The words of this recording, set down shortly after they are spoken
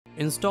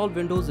Install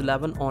Windows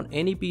 11 on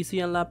any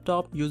PC and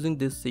laptop using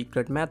this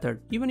secret method.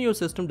 Even your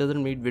system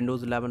doesn't meet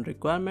Windows 11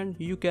 requirement,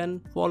 you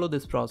can follow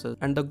this process.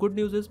 And the good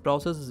news is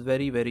process is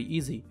very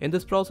easy. In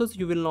this process,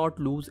 you will not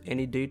lose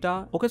any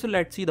data. Okay, so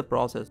let's see the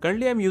process.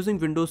 Currently, I'm using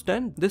Windows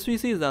 10. This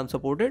PC is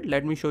unsupported.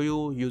 Let me show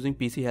you using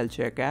PC Health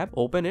Check app.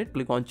 Open it,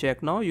 click on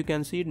check now. You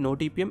can see no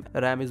TPM,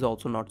 RAM is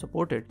also not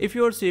supported. If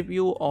your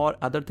CPU or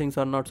other things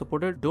are not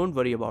supported, don't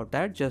worry about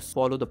that. Just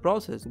follow the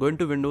process. Go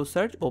into Windows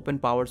search, open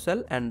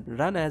PowerShell and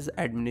run as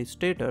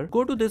administrator.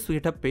 Go to this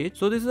GitHub page.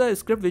 So this is a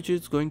script which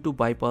is going to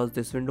bypass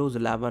this Windows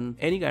 11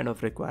 any kind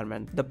of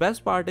requirement. The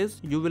best part is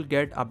you will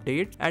get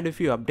updates, and if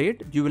you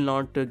update you will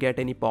not get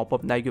any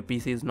pop-up like your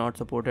PC is not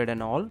supported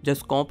and all.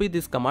 Just copy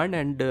this command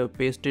and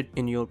paste it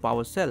in your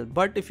PowerShell.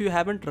 But if you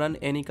haven't run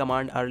any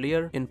command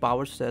earlier in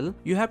PowerShell,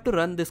 you have to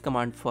run this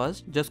command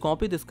first. Just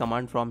copy this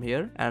command from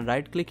here and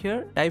right click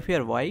here, type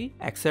here Y,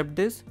 accept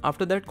this.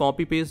 After that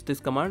copy paste this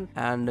command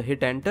and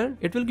hit enter.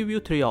 It will give you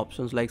three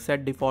options like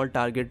set default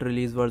target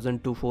release version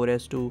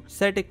 24S2,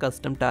 set a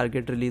custom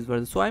target release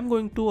version. So I'm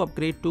going to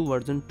upgrade to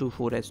version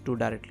 24S2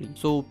 directly.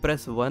 So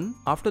press 1.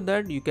 After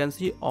that you can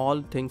see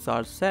all things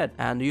are set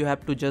and you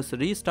have to just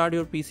restart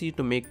your PC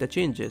to make the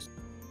changes.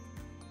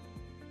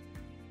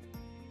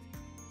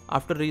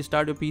 After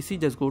restart your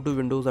PC, just go to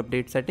Windows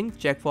Update settings,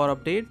 check for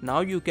update. Now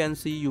you can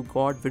see you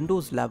got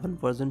Windows 11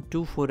 version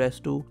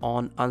 24S2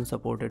 on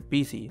unsupported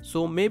PC.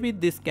 So maybe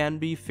this can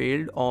be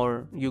failed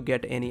or you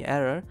get any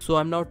error. So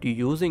I'm not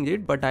using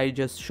it, but I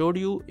just showed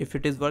you if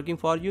it is working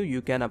for you,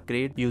 you can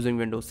upgrade using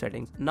Windows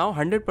settings. Now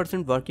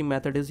 100% working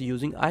method is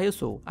using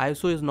ISO.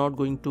 ISO is not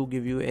going to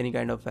give you any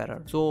kind of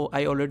error. So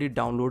I already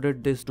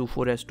downloaded this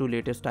 24S2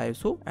 latest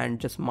ISO and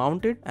just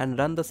mount it and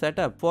run the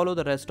setup. Follow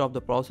the rest of the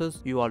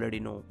process you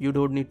already know. You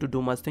don't need to do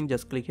much thing,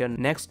 just click here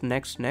next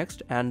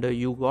and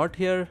you got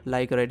here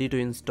like ready to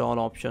install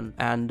option,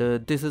 and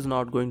this is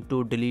not going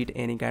to delete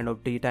any kind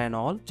of data and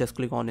all. Just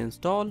click on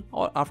install,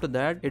 or after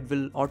that it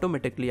will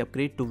automatically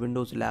upgrade to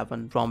Windows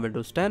 11 from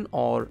Windows 10,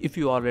 or if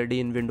you are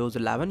already in Windows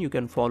 11 you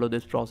can follow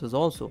this process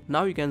also.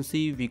 Now you can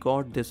see we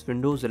got this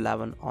Windows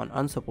 11 on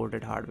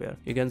unsupported hardware.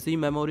 You can see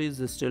memory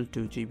is still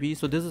 2 GB.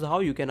 So this is how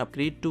you can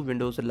upgrade to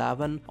Windows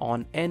 11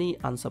 on any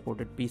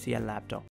unsupported PC and laptop.